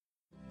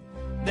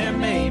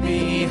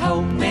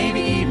hope,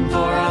 maybe even for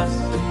us.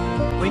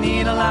 We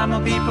need a lot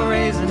more people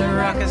raising a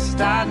ruckus,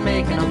 start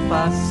making a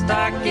fuss,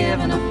 start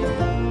giving up,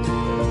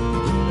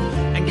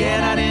 and get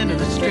out into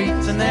the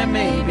streets, and there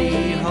may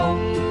be hope.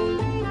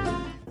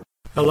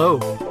 Hello,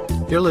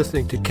 you're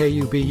listening to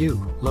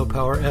KUBU, Low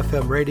Power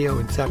FM Radio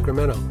in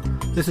Sacramento.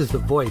 This is the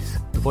voice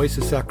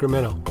of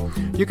Sacramento.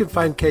 You can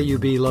find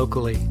KUB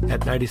locally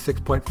at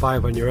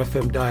 96.5 on your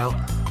FM dial,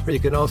 or you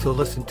can also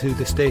listen to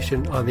the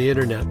station on the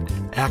internet,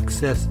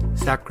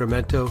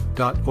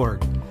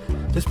 accesssacramento.org.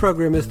 This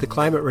program is the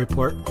Climate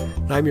Report,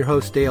 and I'm your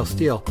host, Dale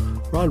Steele.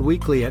 We're on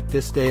weekly at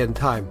this day and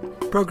time.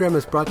 The program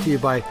is brought to you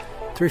by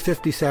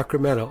 350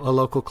 Sacramento, a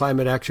local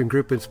climate action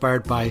group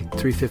inspired by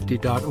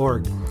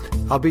 350.org.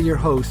 I'll be your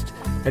host,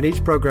 and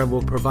each program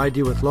will provide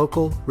you with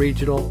local,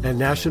 regional, and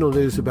national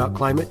news about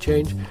climate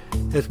change,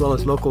 as well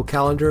as local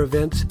calendar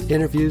events,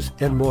 interviews,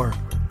 and more.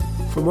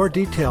 For more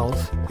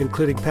details,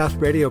 including past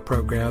radio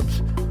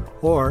programs,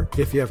 or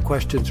if you have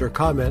questions or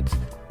comments,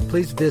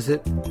 please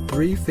visit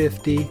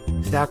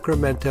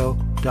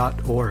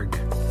 350sacramento.org.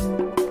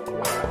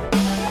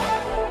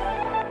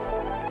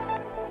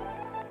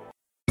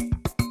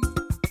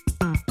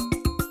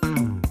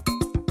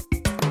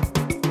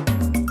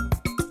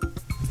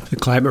 The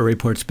Climate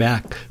Report's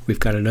back. We've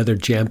got another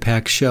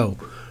jam-packed show.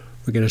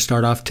 We're going to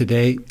start off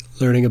today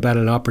learning about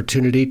an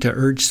opportunity to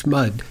urge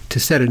SMUD to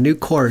set a new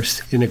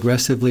course in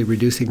aggressively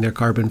reducing their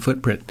carbon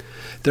footprint.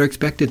 They're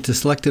expected to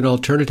select an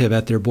alternative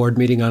at their board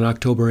meeting on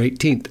October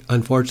 18th,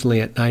 unfortunately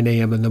at 9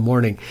 a.m. in the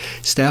morning.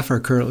 Staff are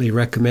currently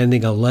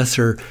recommending a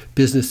lesser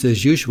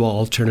business-as-usual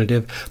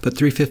alternative, but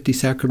 350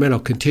 Sacramento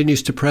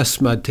continues to press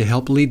SMUD to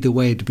help lead the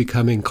way to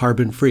becoming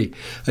carbon-free.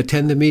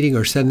 Attend the meeting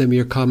or send them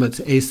your comments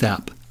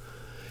ASAP.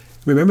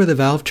 Remember the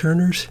valve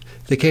turners?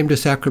 They came to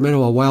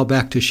Sacramento a while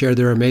back to share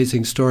their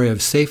amazing story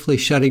of safely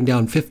shutting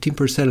down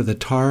 15% of the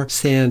tar,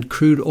 sand,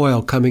 crude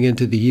oil coming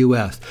into the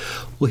U.S.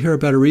 We'll hear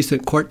about a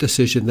recent court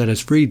decision that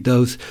has freed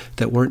those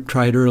that weren't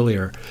tried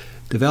earlier.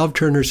 The valve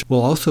turners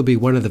will also be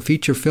one of the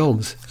feature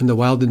films in the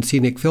Wild and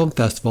Scenic Film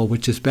Festival,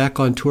 which is back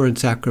on tour in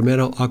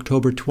Sacramento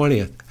October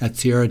 20th at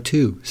Sierra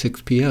 2,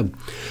 6 p.m.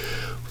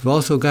 We've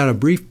also got a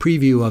brief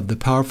preview of the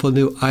powerful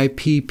new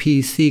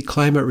IPPC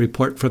climate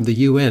report from the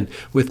UN,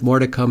 with more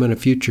to come in a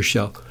future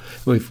show.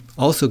 We've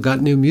also got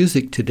new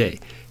music today.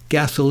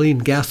 Gasoline,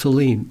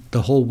 Gasoline,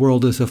 The Whole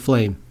World is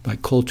Aflame by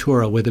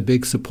Coltura with a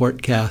big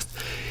support cast.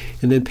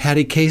 And then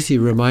Patti Casey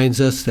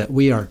reminds us that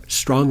we are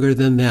stronger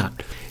than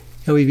that.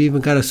 And we've even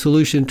got a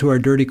solution to our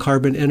dirty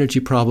carbon energy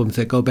problems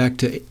that go back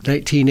to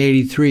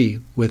 1983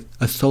 with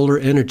a solar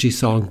energy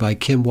song by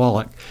Kim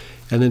Wallach.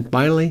 And then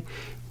finally,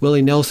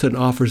 Willie Nelson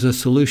offers a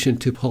solution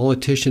to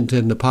politicians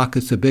in the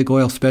pockets of big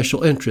oil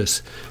special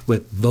interests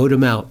with Vote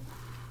 'em Out.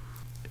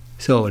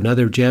 So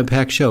another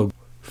jam-packed show.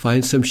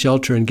 Find some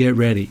shelter and get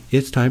ready.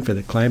 It's time for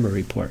the Climate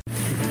Report.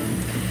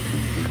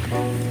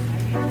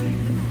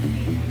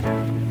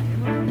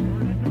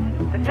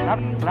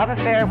 Love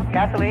affair with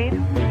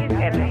gasoline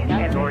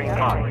and storing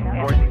cars,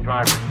 forcing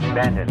drivers,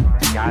 abandoned,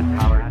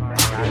 gas-powered,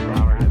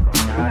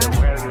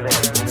 where we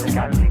live, the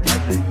gasoline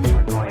prices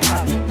are going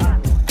up.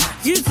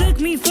 You took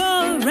me for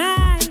a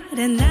ride,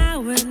 and now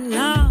we're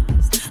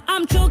lost.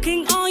 I'm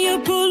choking on your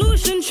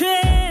pollution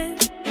trail.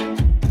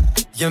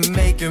 You're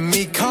making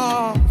me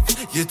cough,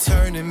 you're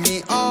turning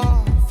me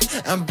off.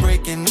 I'm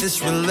breaking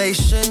this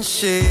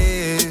relationship.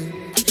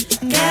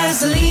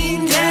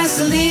 Gasoline,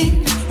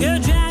 gasoline, you're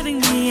driving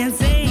me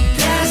insane.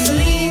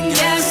 Gasoline,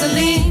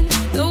 gasoline,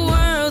 the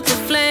world's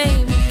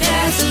aflame.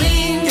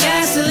 Gasoline,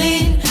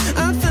 gasoline,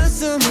 I found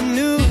someone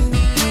new,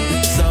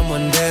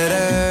 someone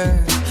better.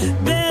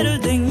 better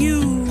than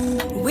you.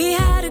 We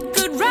had a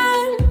good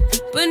run,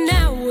 but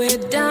now we're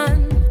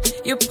done.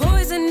 You're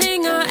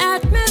poisoning our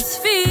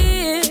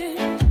atmosphere.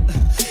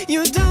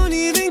 You don't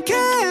even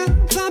care,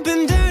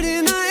 pumping dirt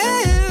in our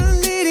air,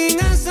 leading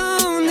us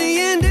on, the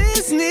end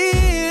is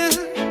near.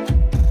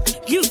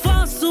 You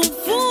fossil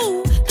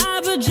fool,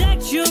 I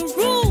reject your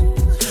rule.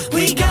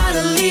 We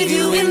gotta leave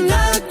you in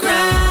the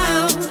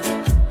ground.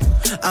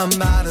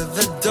 I'm out of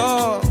the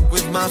door,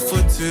 with my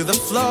foot to the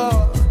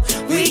floor.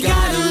 We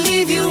gotta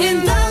leave you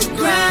in the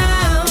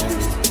ground.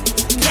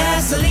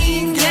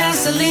 Gasoline,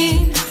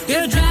 gasoline,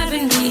 you're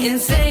driving me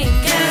insane.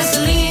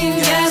 Gasoline,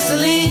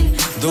 gasoline,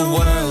 The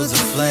world's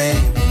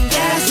aflame.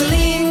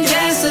 gasoline,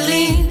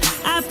 gasoline,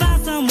 I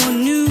found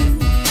someone new,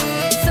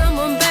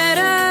 someone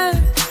better.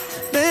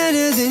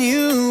 Better than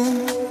you.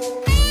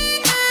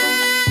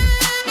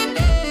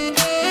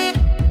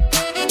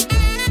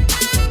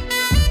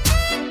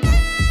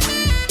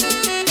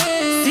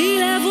 Sea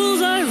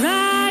levels are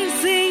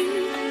rising.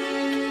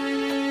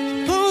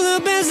 Polar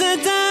bears are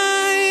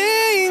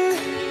dying.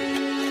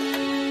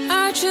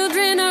 Our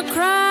children are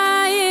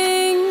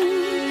crying.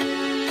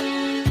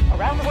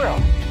 Around the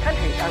world,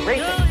 countries are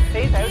racing to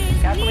phase out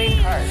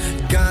gasoline cars.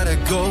 Gotta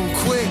go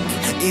quick,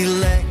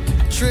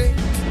 electric.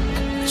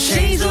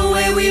 Change the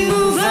way we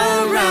move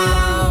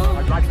around.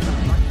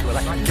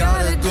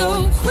 Gotta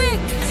go quick,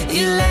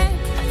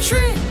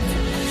 electric.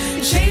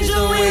 Change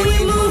the way we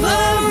move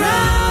around.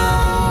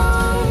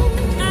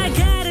 I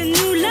got a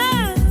new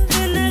love,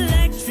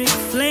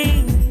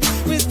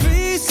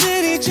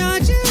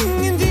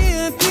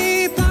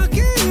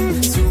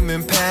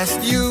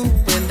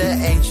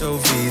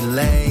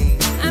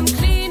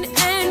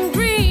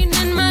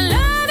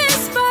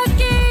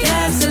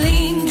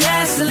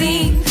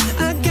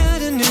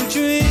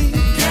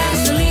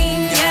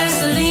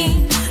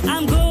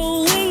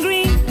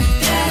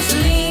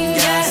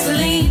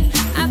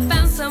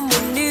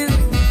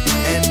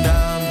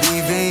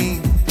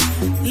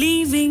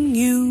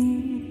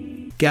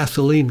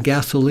 Gasoline,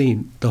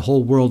 Gasoline, The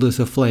Whole World is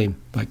Aflame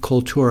by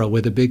Coltura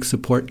with a big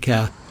support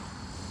cast.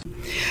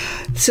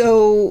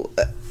 So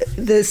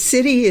the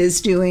city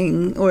is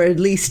doing, or at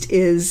least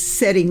is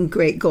setting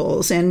great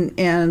goals.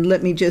 And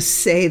let me just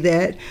say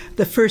that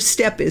the first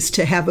step is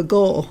to have a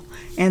goal.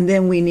 And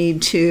then we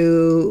need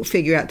to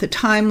figure out the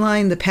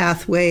timeline, the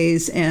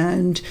pathways,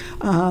 and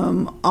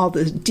all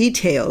the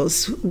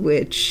details,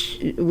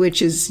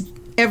 which is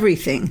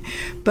everything.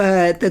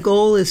 But the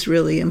goal is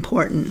really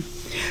important.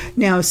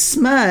 Now,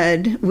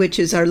 SMUD, which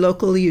is our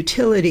local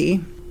utility,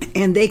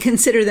 and they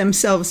consider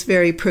themselves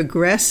very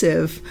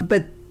progressive,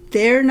 but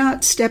they're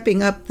not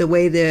stepping up the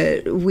way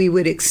that we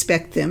would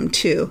expect them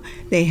to.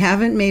 They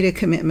haven't made a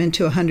commitment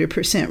to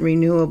 100%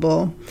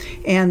 renewable.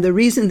 And the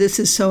reason this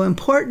is so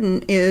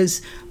important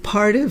is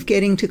part of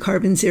getting to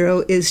carbon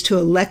zero is to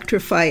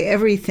electrify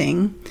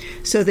everything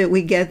so that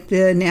we get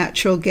the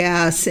natural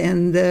gas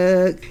and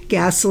the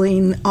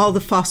gasoline, all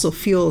the fossil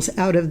fuels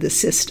out of the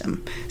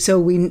system. So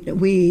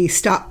we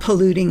stop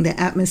polluting the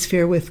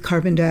atmosphere with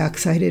carbon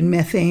dioxide and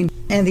methane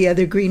and the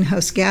other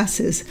greenhouse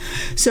gases.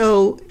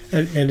 So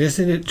And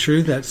isn't it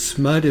true that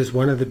SMUD is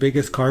one of the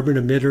biggest carbon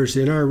emitters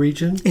in our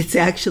region? It's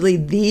actually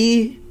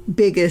the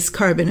biggest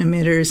carbon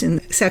emitters in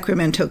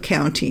Sacramento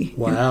County.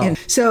 Wow. And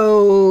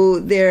so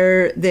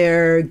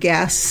their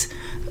gas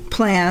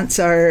plants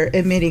are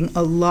emitting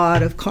a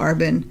lot of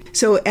carbon.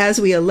 So as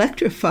we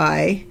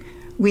electrify,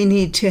 we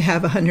need to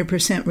have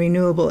 100%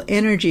 renewable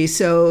energy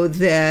so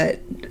that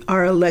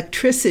our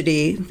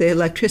electricity, the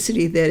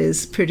electricity that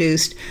is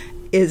produced,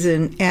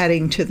 isn't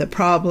adding to the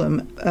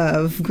problem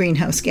of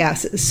greenhouse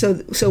gases.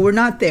 So we're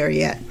not there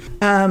yet.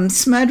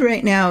 SMUD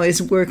right now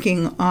is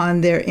working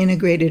on their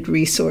integrated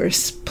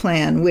resource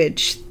plan,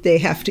 which they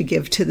have to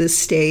give to the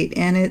state,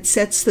 and it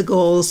sets the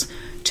goals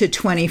to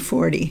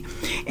 2040.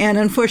 And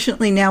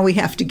unfortunately, now we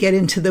have to get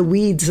into the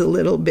weeds a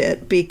little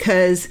bit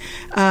because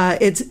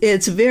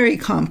it's very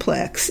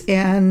complex.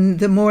 And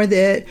the more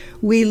that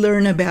we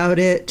learn about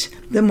it,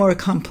 the more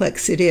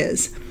complex it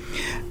is.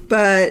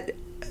 But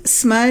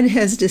SMUD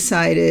has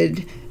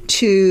decided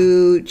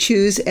to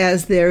choose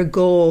as their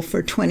goal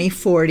for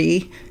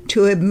 2040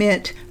 to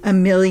emit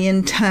 1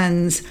 million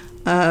tons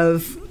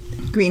of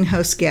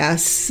greenhouse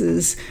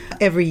gases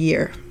every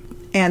year.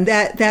 And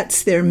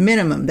that's their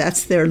minimum.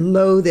 That's their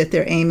low that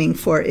they're aiming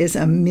for is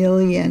 1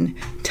 million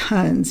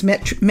tons,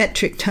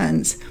 metric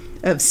tons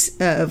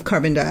of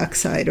carbon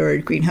dioxide or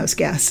greenhouse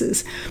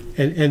gases.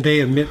 And they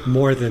emit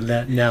more than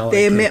that now.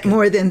 They emit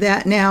more than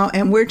that now,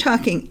 and we're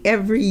talking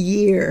every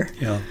year.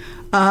 Yeah.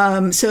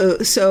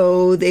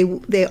 So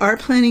they are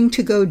planning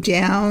to go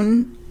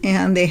down,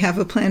 and they have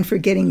a plan for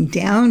getting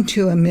down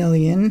to 1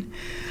 million.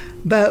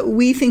 But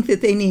we think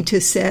that they need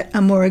to set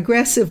a more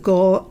aggressive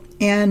goal,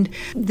 and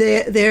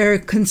their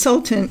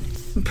consultant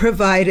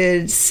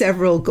provided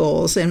several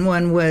goals, and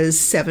one was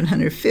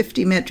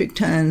 750 metric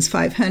tons,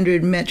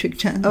 500 metric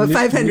tons,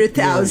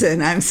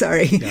 500,000, I'm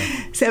sorry, yeah.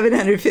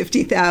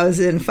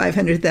 750,000,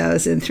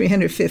 500,000,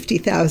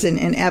 350,000,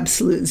 and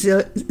absolute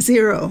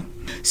zero.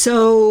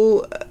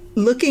 So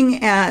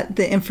looking at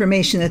the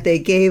information that they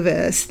gave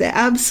us, the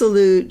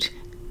absolute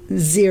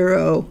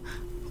zero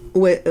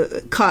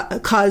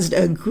caused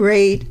a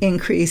great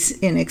increase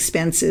in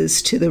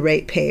expenses to the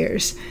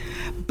ratepayers.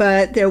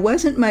 But there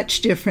wasn't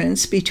much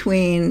difference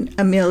between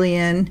 1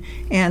 million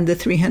and the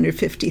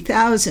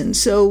 350,000.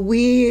 So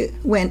we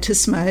went to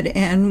SMUD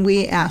and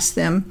we asked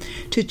them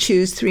to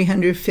choose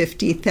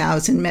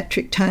 350,000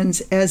 metric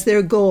tons as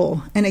their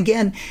goal. And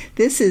again,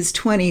 this is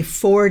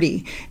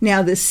 2040.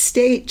 Now, the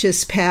state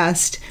just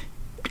passed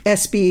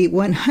SB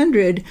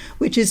 100,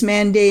 which is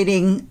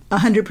mandating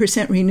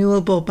 100%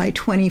 renewable by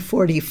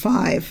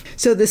 2045.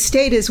 So the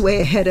state is way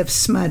ahead of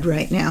SMUD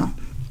right now.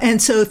 And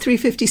so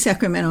 350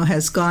 Sacramento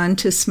has gone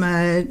to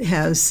SMUD,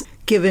 has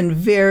given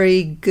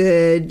very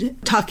good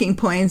talking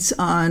points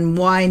on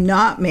why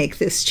not make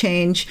this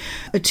change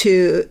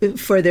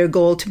for their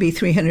goal to be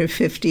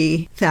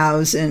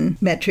 350,000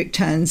 metric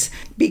tons.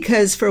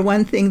 Because for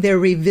one thing, they're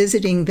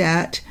revisiting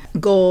that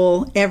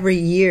goal every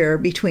year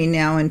between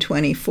now and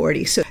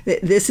 2040. So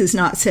this is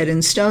not set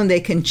in stone.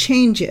 They can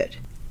change it.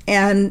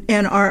 And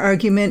our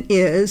argument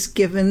is,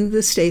 given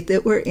the state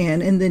that we're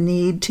in and the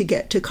need to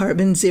get to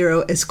carbon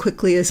zero as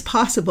quickly as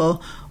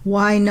possible,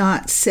 why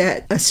not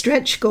set a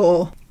stretch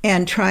goal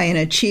and try and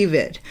achieve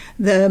it?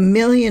 The 1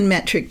 million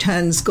metric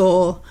tons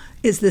goal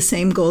is the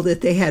same goal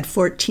that they had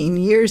 14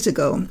 years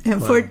ago.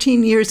 And wow.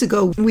 14 years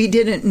ago, we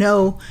didn't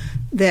know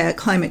that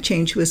climate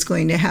change was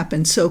going to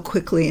happen so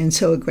quickly and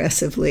so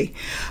aggressively.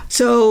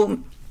 So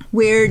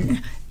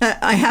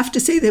I have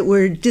to say that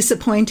we're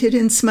disappointed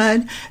in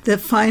SMUD. The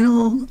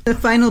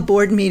final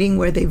board meeting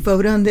where they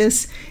vote on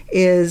this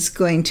is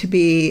going to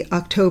be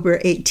October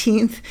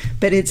 18th,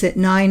 but it's at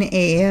 9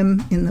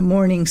 a.m. in the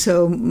morning,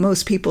 so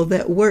most people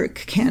that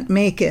work can't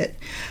make it.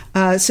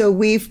 So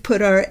we've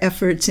put our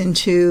efforts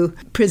into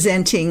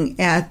presenting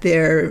at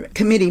their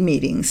committee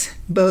meetings,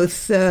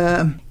 both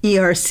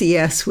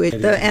ERCS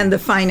and the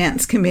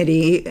Finance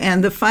Committee.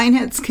 And the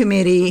Finance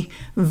Committee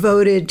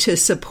voted to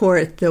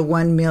support the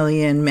 1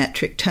 million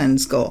metric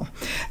tons goal.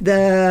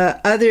 The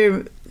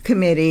other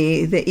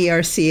committee, the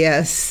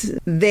ERCS,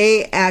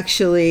 they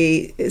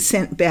actually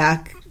sent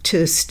back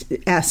to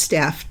ask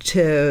staff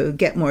to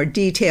get more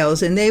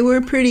details, and they were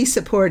pretty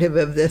supportive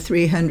of the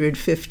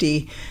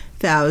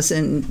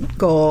 350,000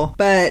 goal,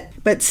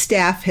 but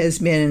staff has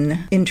been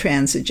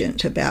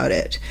intransigent about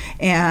it.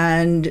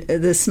 And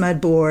the SMUD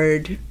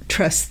board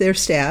trusts their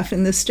staff,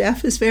 and the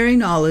staff is very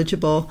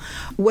knowledgeable.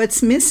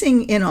 What's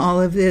missing in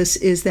all of this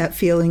is that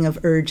feeling of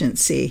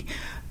urgency.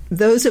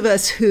 Those of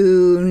us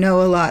who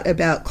know a lot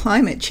about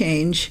climate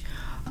change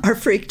are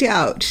freaked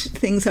out.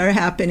 Things are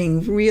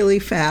happening really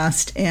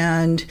fast,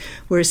 and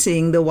we're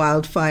seeing the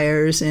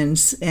wildfires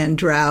and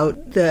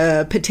drought,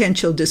 the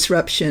potential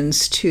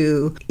disruptions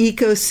to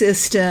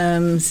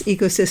ecosystems,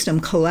 ecosystem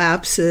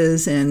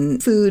collapses,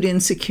 and food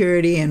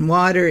insecurity and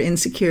water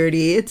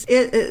insecurity.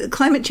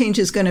 Climate change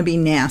is going to be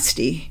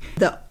nasty.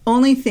 The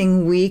only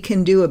thing we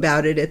can do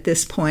about it at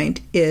this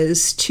point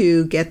is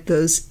to get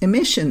those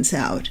emissions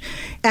out.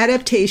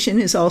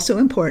 Adaptation is also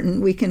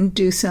important. We can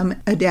do some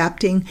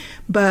adapting,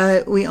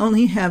 but we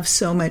only have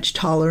so much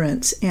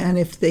tolerance. And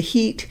if the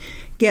heat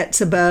gets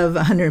above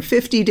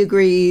 150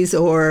 degrees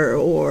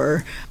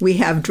or we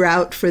have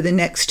drought for the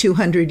next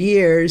 200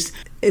 years,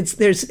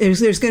 there's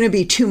going to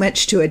be too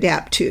much to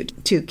adapt to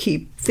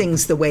keep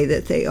things the way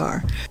that they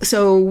are.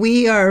 So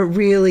we are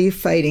really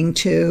fighting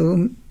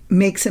to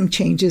make some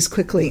changes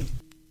quickly.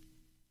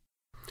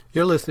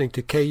 You're listening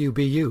to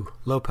KUBU,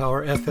 Low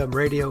Power FM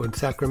Radio in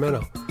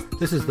Sacramento.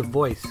 This is The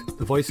Voice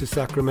of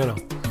Sacramento.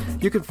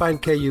 You can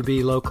find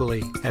KUB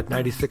locally at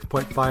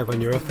 96.5 on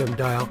your FM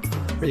dial,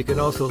 or you can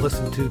also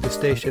listen to the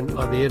station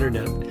on the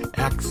internet,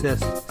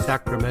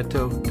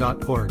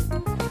 accesssacramento.org.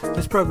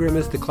 This program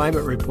is The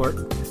Climate Report,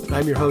 and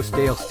I'm your host,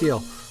 Dale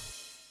Steele.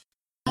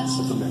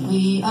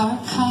 We are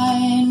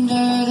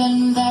kinder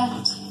than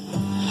that.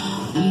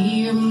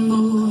 We are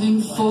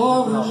moving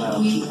forward.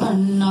 We are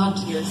not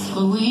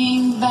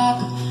going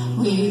back.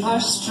 We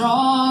are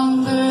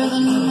stronger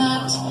than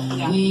that.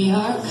 We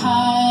are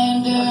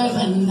kinder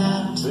than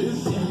that.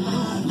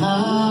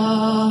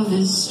 Love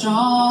is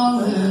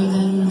stronger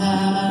than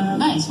that.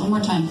 Nice. One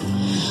more time.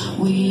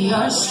 We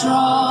are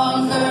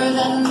stronger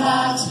than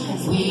that.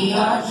 We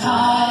are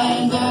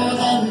kinder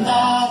than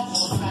that.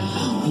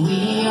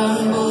 We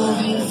are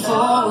moving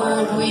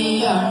forward.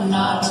 We are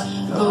not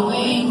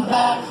going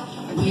back.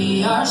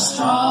 We are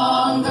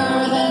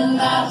stronger than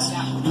that.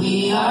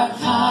 We are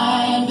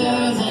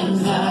kinder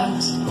than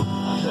that.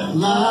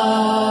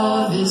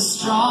 Love is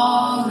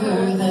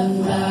stronger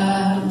than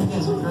that. You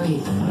guys are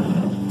great.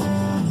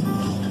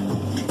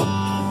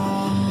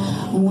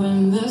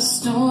 When the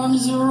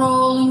storms are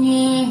rolling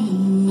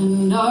in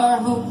and our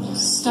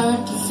hopes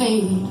start to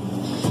fade,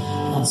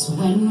 that's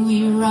when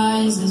we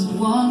rise as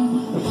one.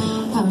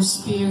 Our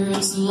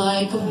spirits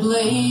like a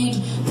blade.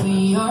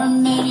 We are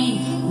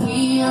many,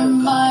 we are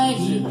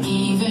mighty,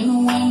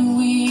 even when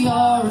we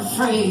are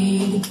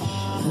afraid.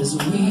 'Cause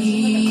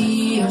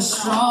we are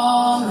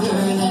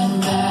stronger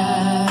than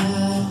that.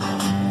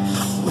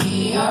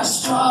 We are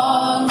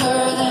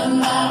stronger than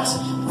that.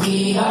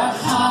 We are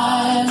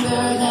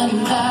kinder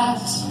than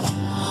that.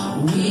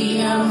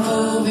 We are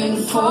moving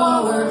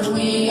forward.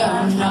 We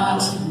are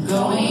not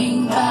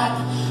going back.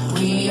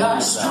 We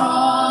are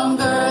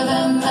stronger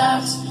than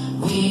that.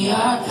 We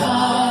are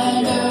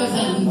kinder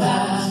than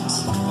that.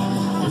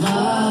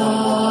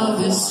 Love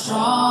is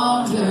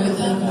stronger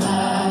than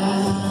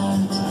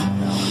that.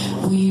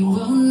 We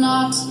will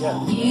not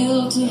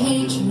yield to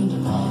hatred,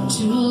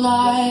 to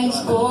lies,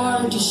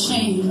 or to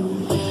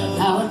shame.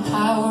 Our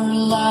power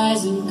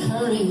lies in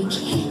courage,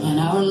 and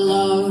our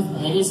love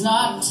that is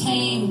not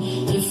tame.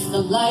 If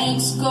the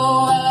lights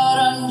go out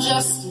on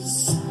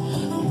justice,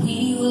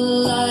 we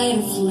will light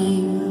a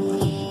flame.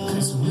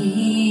 'Cause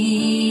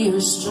we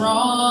are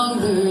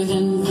stronger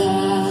than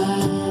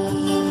that.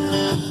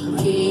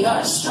 We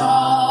are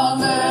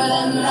stronger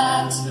than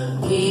that.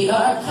 We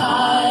are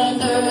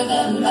kinder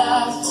than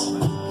that.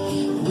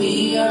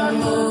 We are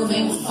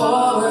moving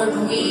forward.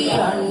 We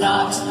are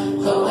not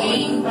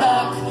going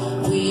back.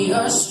 We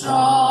are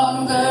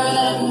stronger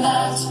than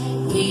that.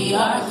 We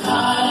are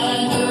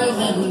kinder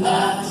than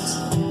that.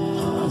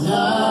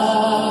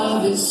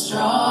 Love is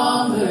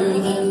stronger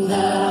than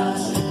that.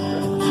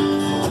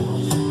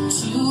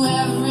 To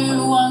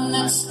everyone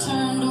that's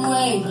turned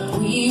away,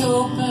 we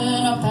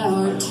open up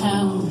our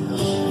town.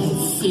 If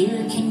fear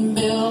can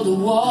build a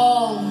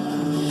wall,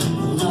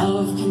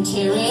 love can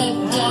tear it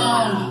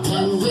down.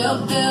 And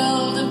we'll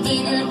build a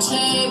bigger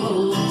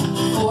table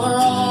for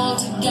all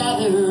to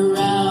gather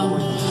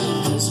around.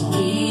 'Cause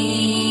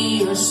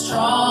we are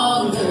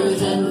stronger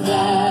than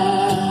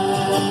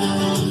that.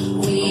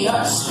 We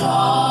are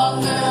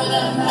stronger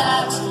than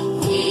that.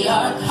 We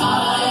are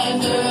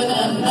kinder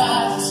than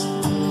that.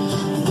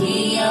 We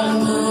are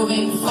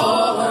moving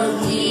forward.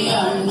 We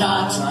are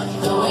not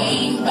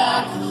going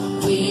back.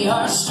 We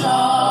are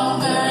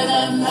stronger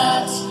than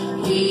that.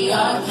 We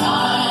are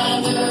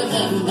kinder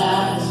than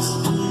that.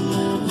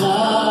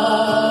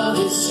 Love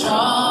is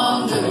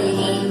stronger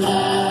than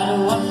that.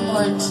 One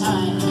more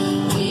time.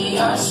 We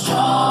are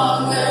strong.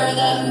 stronger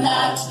than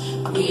that.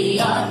 We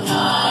are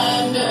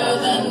kinder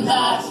than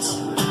that.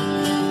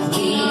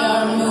 We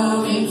are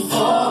moving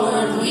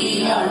forward.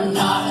 We are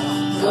not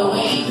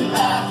going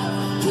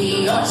back.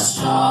 We are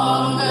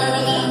stronger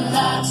than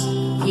that.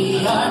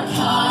 We are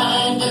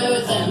kinder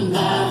than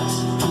that.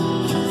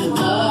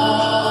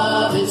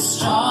 Love is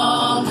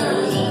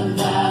stronger than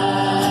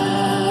that.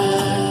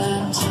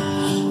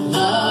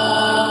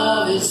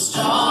 Love is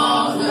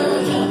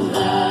stronger than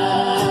that.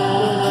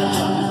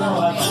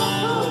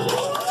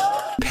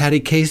 Patti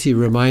Casey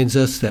reminds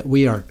us that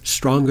we are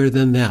stronger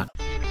than that.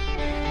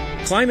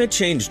 Climate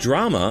change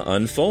drama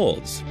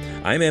unfolds.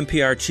 I'm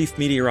NPR Chief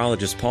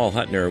Meteorologist Paul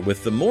Huttner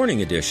with the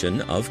morning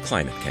edition of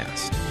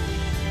ClimateCast.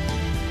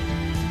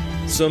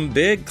 Some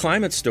big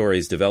climate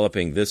stories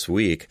developing this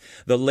week.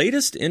 The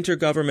latest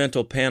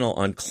Intergovernmental Panel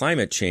on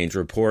Climate Change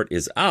report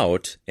is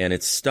out, and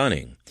it's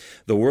stunning.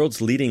 The world's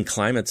leading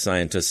climate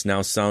scientists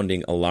now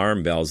sounding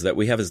alarm bells that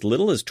we have as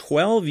little as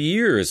 12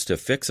 years to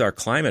fix our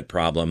climate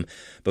problem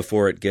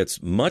before it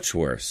gets much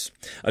worse.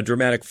 A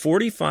dramatic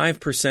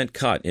 45%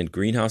 cut in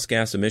greenhouse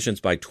gas emissions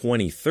by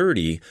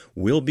 2030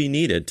 will be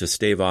needed to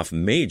stave off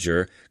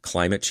major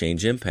climate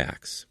change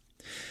impacts.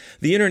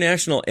 The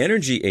International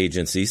Energy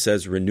Agency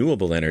says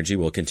renewable energy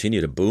will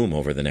continue to boom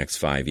over the next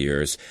 5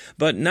 years,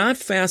 but not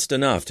fast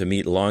enough to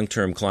meet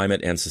long-term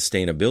climate and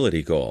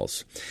sustainability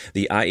goals.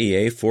 The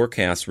IEA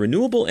forecasts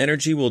renewable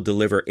energy will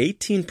deliver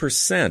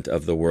 18%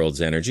 of the world's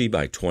energy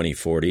by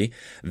 2040.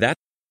 That's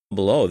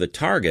below the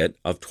target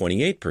of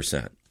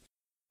 28%.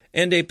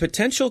 And a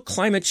potential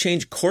climate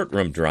change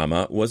courtroom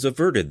drama was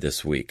averted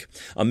this week.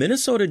 A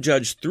Minnesota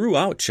judge threw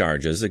out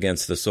charges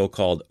against the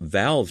so-called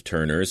valve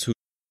turners who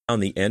on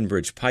the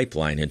Enbridge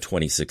pipeline in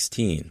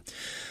 2016.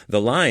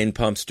 The line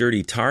pumps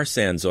dirty tar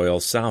sands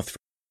oil south from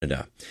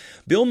Canada.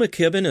 Bill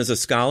McKibben is a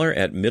scholar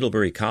at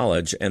Middlebury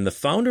College and the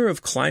founder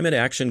of climate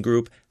action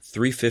group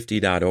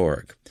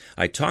 350.org.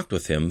 I talked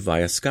with him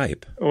via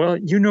Skype. Well,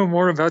 you know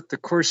more about the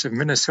course of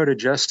Minnesota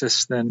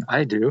justice than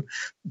I do,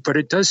 but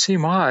it does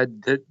seem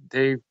odd that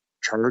they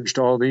charged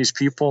all these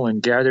people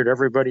and gathered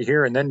everybody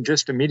here and then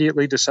just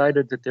immediately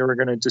decided that they were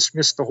going to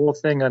dismiss the whole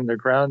thing on the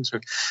grounds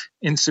of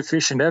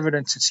insufficient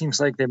evidence. It seems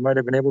like they might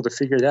have been able to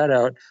figure that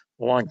out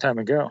a long time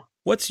ago.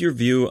 What's your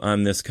view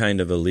on this kind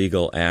of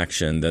illegal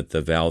action that the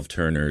valve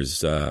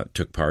turners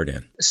took part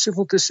in?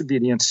 Civil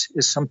disobedience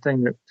is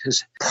something that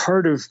is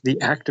part of the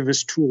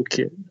activist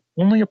toolkit,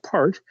 only a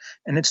part,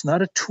 and it's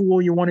not a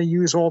tool you want to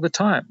use all the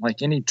time.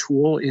 Like any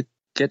tool, it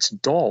gets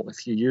dull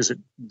if you use it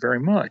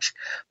very much.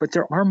 But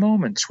there are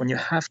moments when you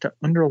have to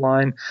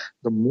underline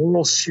the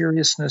moral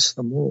seriousness,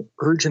 the moral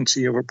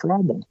urgency of a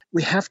problem.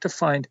 We have to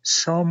find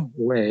some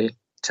way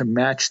to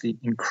match the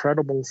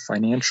incredible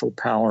financial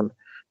power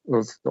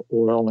of the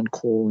oil and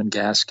coal and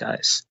gas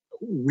guys.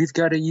 We've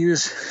got to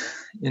use,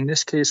 in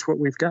this case, what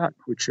we've got,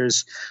 which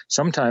is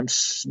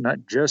sometimes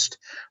not just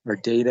our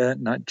data,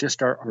 not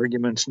just our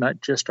arguments, not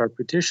just our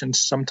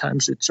petitions.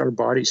 Sometimes it's our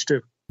bodies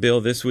too.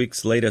 Bill, this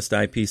week's latest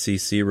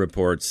IPCC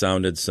report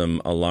sounded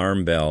some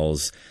alarm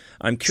bells.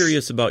 I'm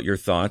curious about your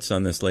thoughts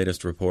on this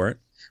latest report.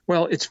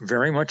 Well, it's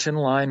very much in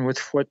line with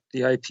what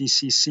the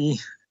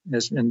IPCC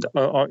and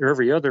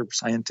every other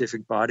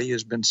scientific body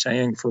has been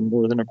saying for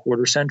more than a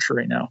quarter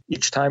century now.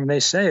 Each time they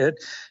say it,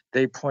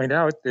 they point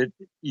out that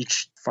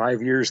each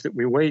 5 years that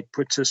we wait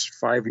puts us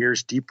 5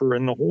 years deeper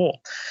in the hole.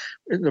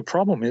 The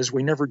problem is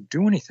we never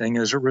do anything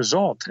as a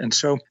result. And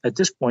so at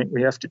this point,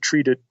 we have to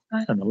treat it,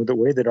 the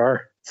way that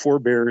our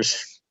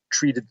forebears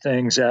treated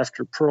things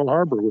after Pearl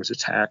Harbor was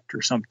attacked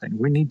or something.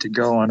 We need to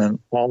go on an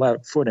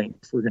all-out footing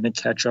if we're going to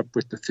catch up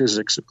with the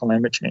physics of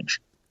climate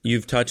change.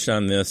 You've touched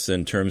on this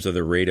in terms of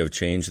the rate of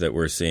change that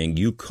we're seeing.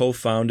 You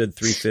co-founded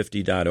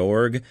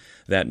 350.org.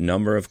 That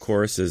number, of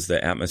course, is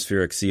the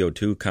atmospheric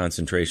CO2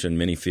 concentration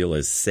many feel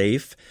is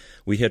safe.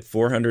 We hit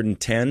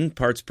 410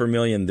 parts per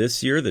million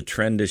this year. The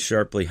trend is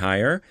sharply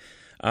higher.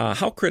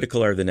 How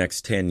critical are the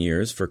next 10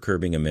 years for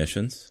curbing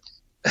emissions?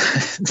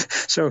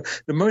 So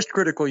the most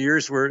critical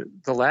years were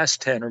the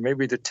last 10 or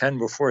maybe the 10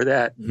 before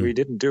that. We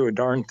didn't do a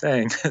darn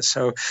thing.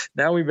 So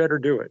now we better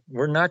do it.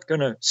 We're not going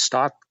to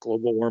stop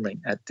global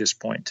warming at this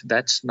point.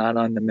 That's not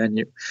on the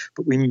menu.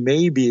 But we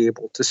may be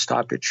able to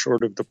stop it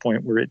short of the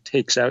point where it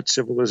takes out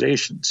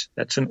civilizations.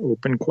 That's an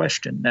open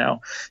question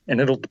now. And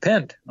it'll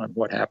depend on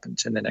what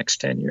happens in the next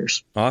 10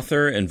 years.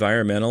 Author,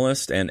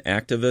 environmentalist, and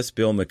activist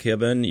Bill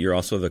McKibben. You're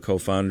also the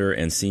co-founder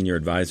and senior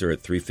advisor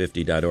at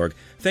 350.org.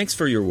 Thanks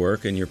for your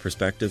work and your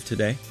perspective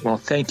today. Well,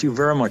 thank you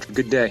very much.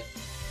 Good day.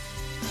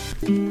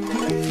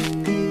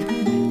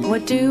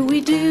 What do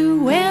we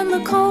do when the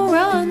coal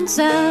runs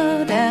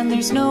out and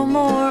there's no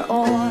more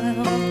oil?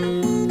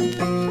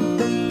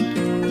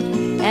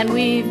 And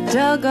we've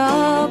dug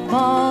up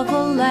all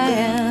the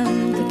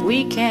land that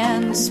we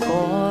can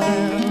spoil.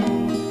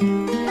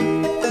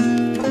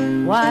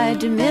 Why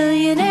do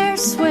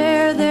millionaires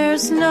swear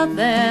there's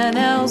nothing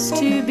else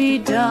to be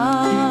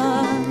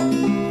done?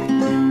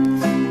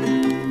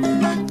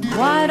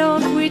 Why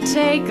don't we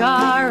take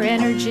our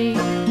energy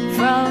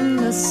from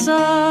the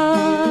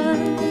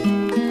sun?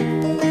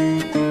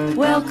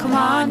 Well, Well, come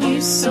on,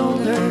 use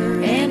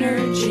solar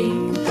energy.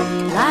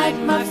 Light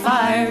my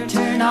fire,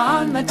 turn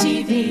on my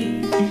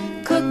TV.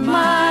 Cook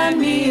my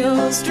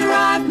meals,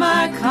 drive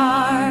my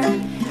car.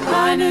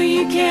 I know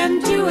you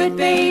can do it,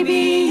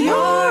 baby,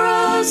 you're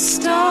a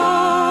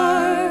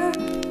star.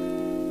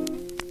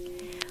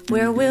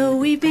 Where will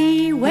we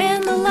be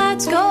when the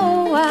lights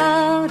go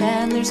out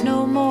and there's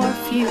no more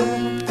fuel?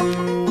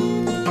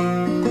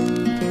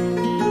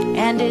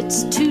 And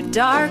it's too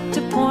dark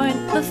to point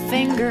the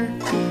finger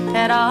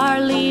at our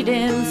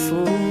lead-in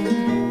fool.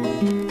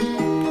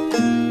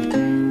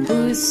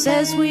 Who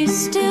says we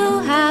still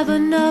have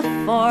enough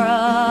for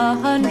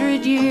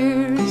 100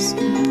 years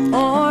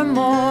or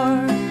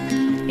more?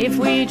 If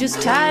we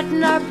just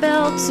tighten our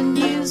belts and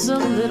use a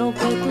little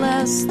bit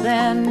less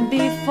than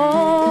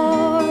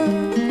before.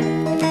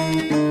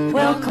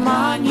 Well, come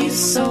on, use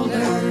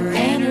solar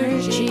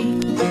energy.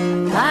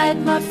 Light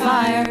my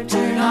fire,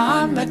 turn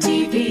on my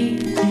TV.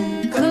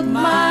 Cook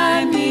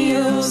my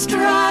meals,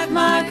 drive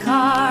my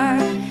car.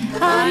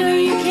 I know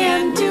you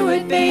can do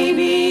it,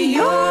 baby,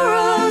 you're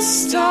a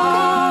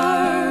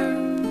star.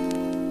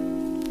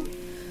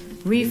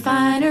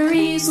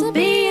 Refineries will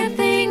be a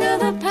thing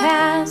of the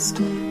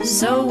past,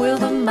 so will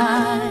the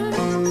mines.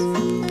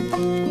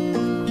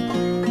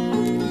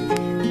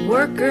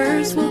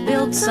 Workers will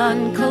build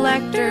sun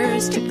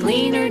collectors to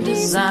cleaner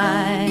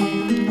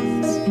designs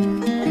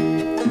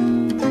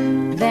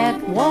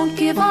that won't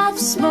give off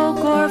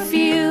smoke or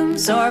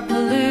fumes or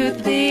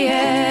pollute the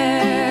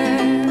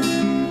air,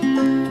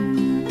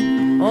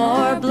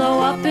 or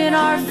blow up in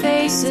our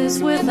faces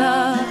with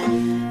a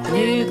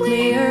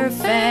nuclear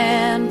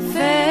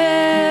fanfare.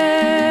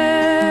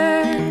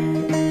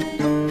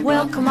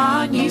 Well, come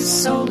on, use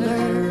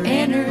solar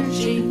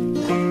energy.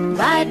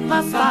 Light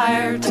my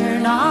fire,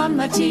 turn on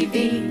my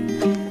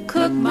TV.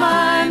 Cook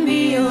my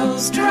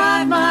meals,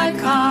 drive my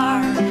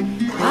car.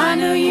 I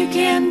know you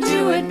can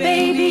do it,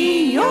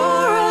 baby, you're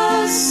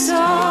a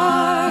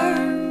star.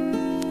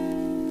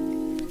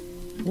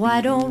 Why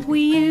don't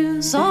we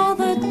use all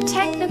the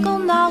technical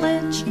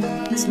knowledge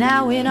that's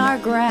now in our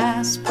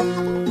grasp,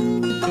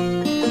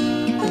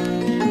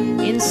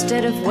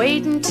 instead of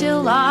waiting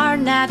till our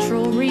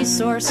natural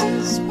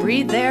resources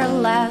breathe their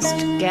last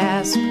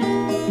gasp?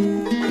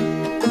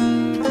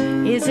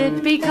 Is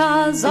it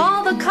because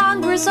all the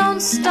Congress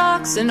owns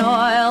stocks in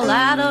oil,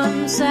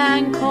 atoms,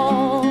 and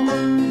coal,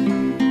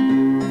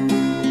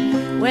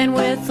 when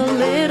with a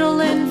little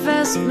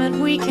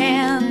investment we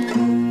can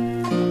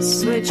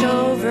switch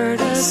over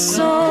to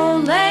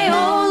Soleil,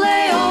 ole,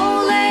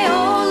 ole,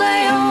 ole,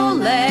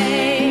 ole.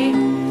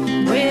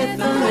 With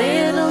a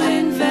little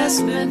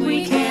investment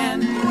we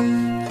can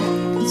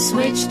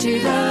switch to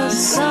the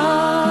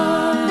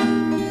sun.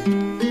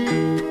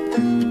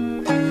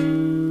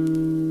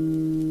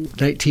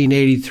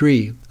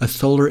 1983, a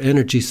solar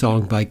energy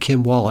song by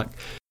Kim Wallach.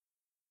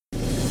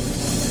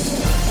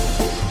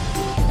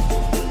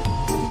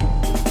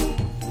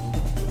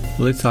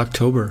 Well, it's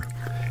October,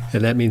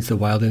 and that means the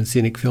Wild and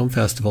Scenic Film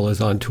Festival is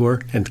on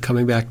tour and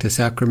coming back to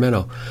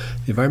Sacramento.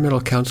 The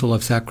Environmental Council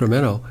of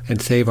Sacramento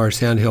and Save Our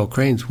Sandhill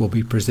Cranes will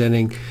be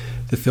presenting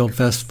the film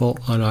festival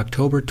on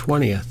October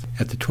 20th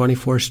at the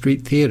 24th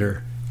Street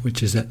Theater,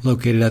 which is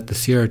located at the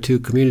Sierra 2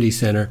 Community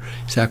Center,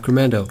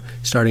 Sacramento,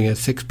 starting at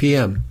 6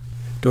 p.m.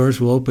 Doors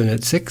will open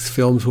at 6.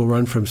 Films will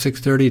run from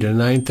 6:30 to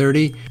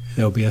 9:30.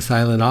 There will be a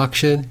silent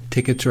auction.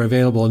 Tickets are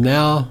available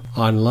now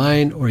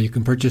online, or you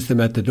can purchase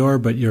them at the door,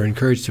 but you're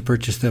encouraged to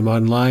purchase them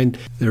online.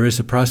 There is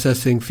a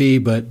processing fee,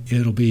 but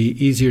it'll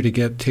be easier to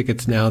get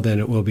tickets now than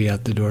it will be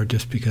at the door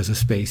just because of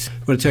space. I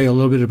want to tell you a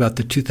little bit about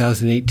the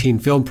 2018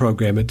 film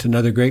program. It's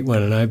another great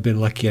one, and I've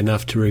been lucky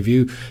enough to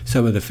review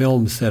some of the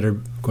films that are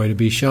going to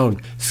be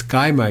shown.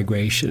 Sky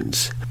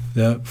Migrations,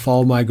 the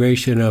fall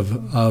migration of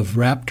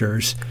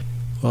raptors.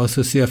 We'll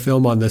also see a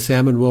film on the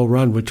Salmon Will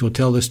Run, which will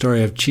tell the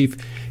story of Chief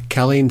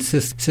Colleen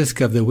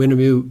Siska of the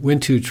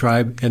Wintu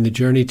tribe and the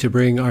journey to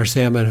bring our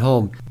salmon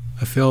home.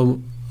 A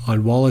film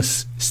on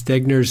Wallace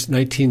Stegner's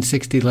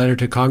 1960 letter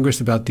to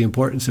Congress about the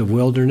importance of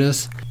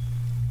wilderness.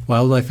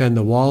 Wildlife and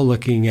the Wall,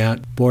 looking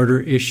at border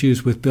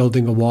issues with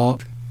building a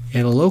wall.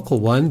 And a local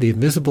one, The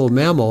Invisible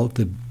Mammal,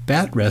 the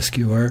Bat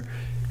Rescuer,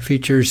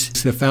 features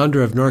the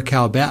founder of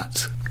NorCal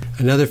Bats.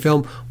 Another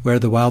film, Where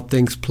the Wild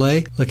Things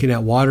Play, looking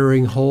at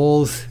watering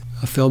holes.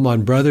 A film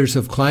on Brothers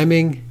of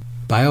Climbing.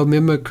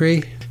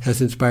 Biomimicry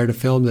has inspired a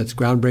film that's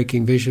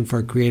groundbreaking vision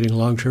for creating a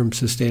long-term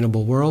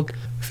sustainable world.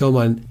 A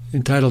film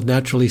entitled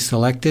Naturally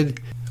Selected,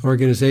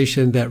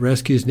 organization that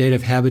rescues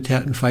native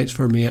habitat and fights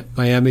for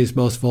Miami's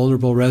most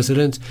vulnerable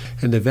residents.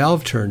 And the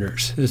Valve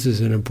Turners, this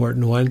is an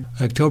important one.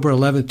 October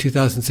 11,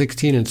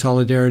 2016, in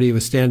solidarity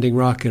with Standing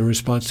Rock in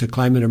response to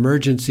climate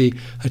emergency,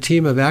 a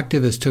team of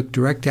activists took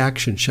direct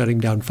action, shutting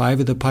down 5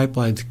 of the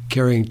pipelines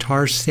carrying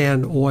tar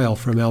sand oil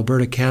from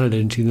Alberta, Canada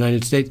into the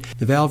United States.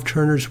 The Valve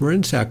Turners were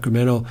in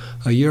Sacramento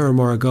a year or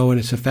more ago, and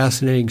it's a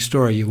fascinating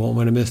story. You won't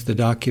want to miss the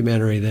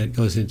documentary that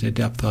goes into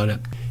depth on it.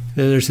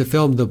 Then there's the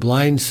film The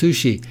Blind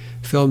Sushi,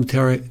 film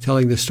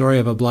telling the story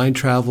of a blind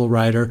travel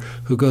writer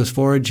who goes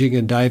foraging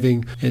and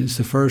diving. It's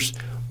the first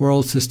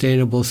World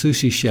Sustainable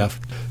Sushi Chef.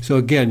 So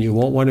again, you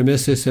won't want to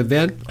miss this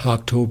event,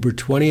 October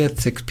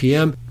 20th, 6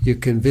 p.m. You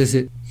can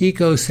visit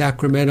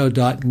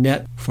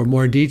ecosacramento.net for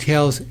more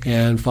details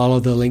and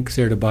follow the links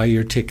there to buy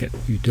your ticket.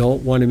 You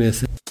don't want to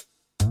miss it.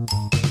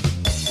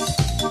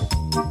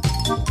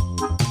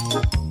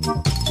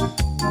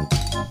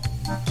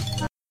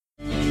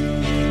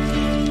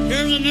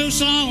 Here's a new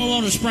song I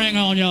want to spring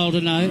on y'all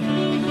tonight.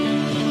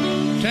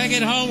 Take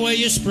it home where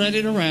you spread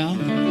it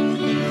around.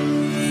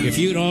 If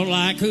you don't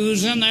like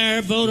who's in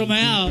there, vote them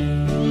out.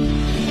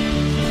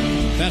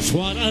 That's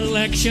what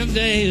election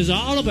day is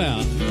all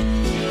about.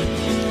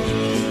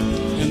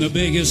 And the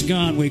biggest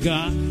gun we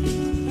got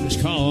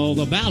is called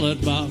the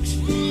ballot box.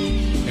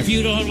 If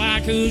you don't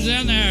like who's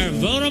in there,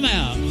 vote them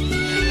out.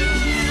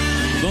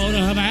 Vote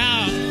them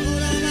out.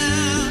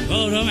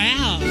 Vote them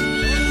out.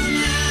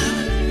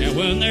 And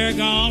when they're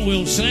gone,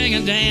 we'll sing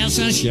and dance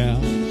and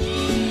shout.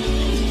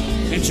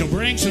 And she'll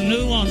bring some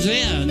new ones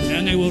in,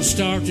 and they will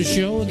start the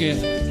show again.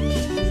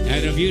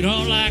 And if you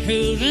don't like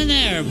who's in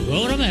there,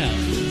 vote them out.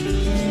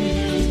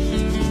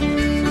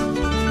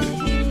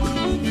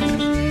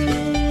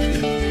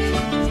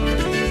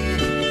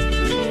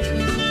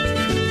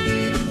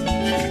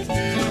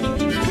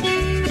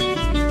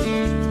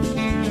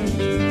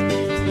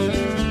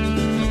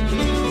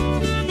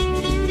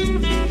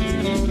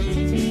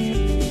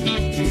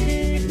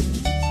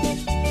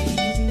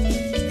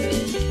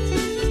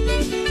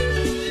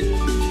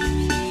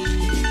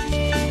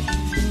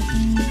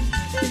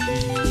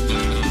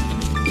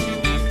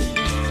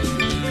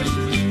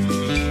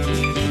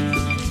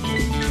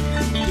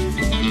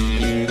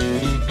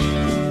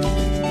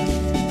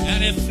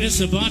 It's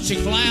a bunch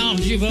of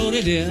clowns you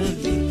voted in.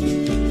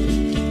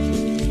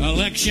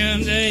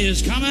 Election day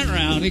is coming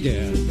round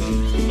again.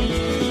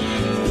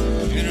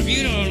 And if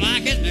you don't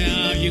like it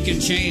now, you can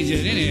change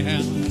it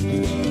anyhow.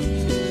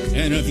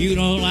 And if you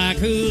don't like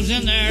who's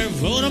in there,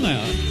 vote them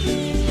out.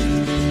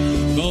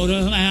 Vote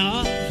them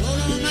out.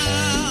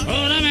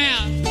 Vote them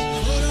out.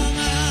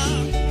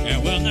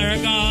 And when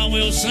they're gone,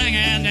 we'll sing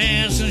and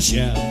dance and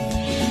shout.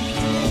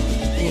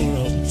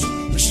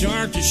 We'll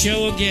start the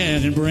show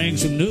again and bring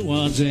some new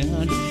ones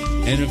in.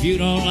 And if you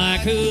don't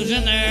like who's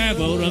in there,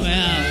 vote them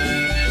out.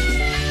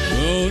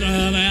 Vote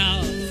them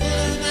out.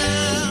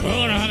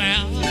 Vote them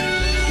out.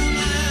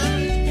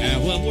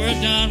 And when we're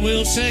done,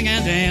 we'll sing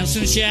and dance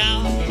and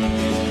shout.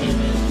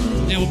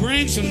 And we'll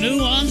bring some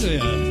new ones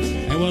in,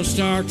 and we'll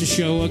start the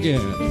show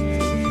again.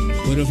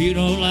 But if you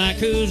don't like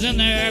who's in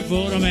there,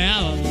 vote them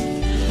out.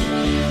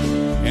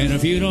 And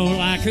if you don't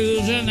like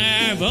who's in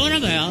there, vote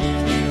them out.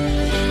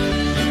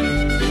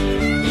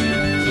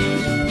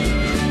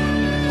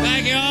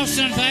 Thank you,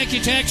 Austin. Thank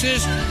you,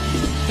 Texas.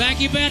 Thank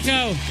you,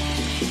 Beto.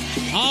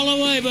 All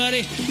the way,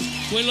 buddy.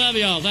 We love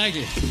y'all. Thank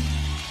you.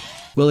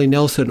 Willie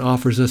Nelson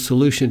offers a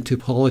solution to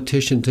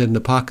politicians in the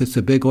pockets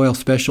of big oil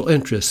special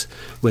interests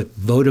with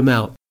Vote 'em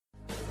Out.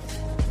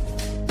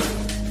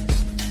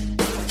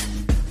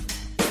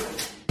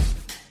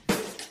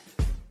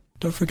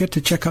 Don't forget to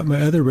check out my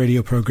other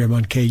radio program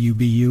on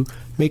KUBU,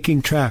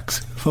 Making Tracks,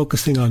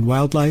 focusing on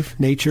wildlife,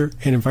 nature,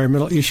 and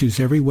environmental issues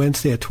every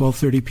Wednesday at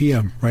 12:30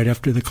 p.m., right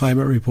after the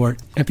Climate Report.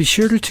 And be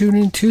sure to tune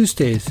in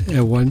Tuesdays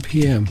at 1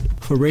 p.m.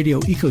 for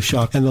Radio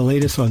EcoShock and the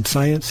latest on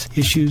science,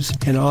 issues,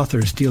 and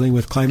authors dealing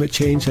with climate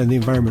change and the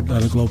environment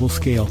on a global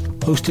scale.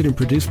 Hosted and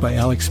produced by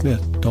Alex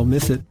Smith. Don't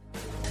miss it.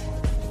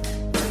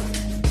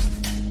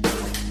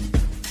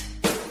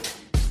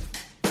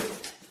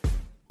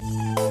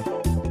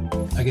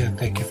 Again,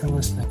 thank you for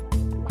listening.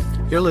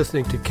 You're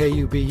listening to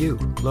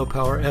KUBU, Low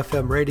Power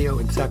FM Radio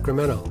in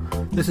Sacramento.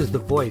 This is The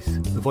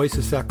Voice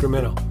of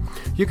Sacramento.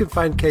 You can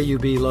find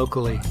KUB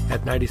locally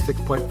at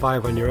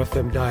 96.5 on your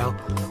FM dial,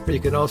 or you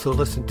can also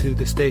listen to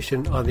the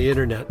station on the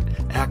internet,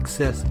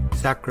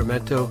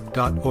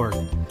 accesssacramento.org.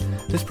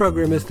 This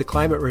program is the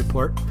Climate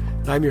Report,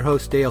 and I'm your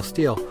host, Dale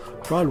Steele.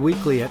 We're on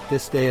weekly at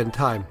this day and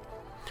time.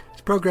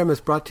 This program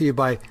is brought to you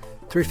by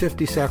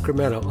 350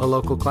 Sacramento, a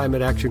local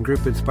climate action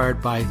group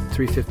inspired by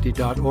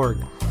 350.org.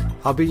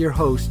 I'll be your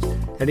host,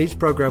 and each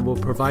program will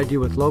provide you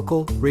with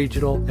local,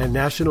 regional, and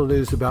national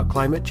news about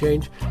climate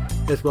change,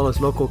 as well as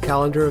local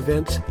calendar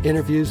events,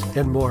 interviews,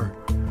 and more.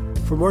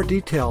 For more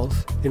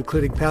details,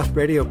 including past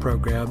radio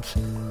programs,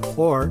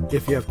 or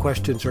if you have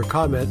questions or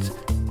comments,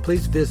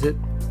 please visit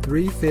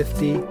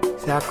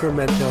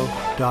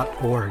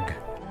 350sacramento.org.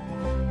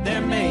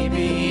 There may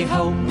be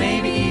hope,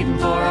 maybe even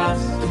for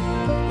us.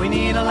 We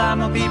need a lot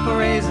more people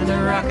raising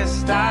a ruckus,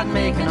 start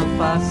making a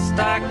fuss,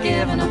 start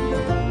giving up,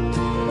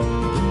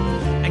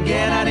 and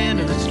get out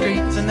into the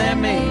streets, and there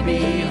may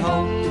be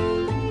hope.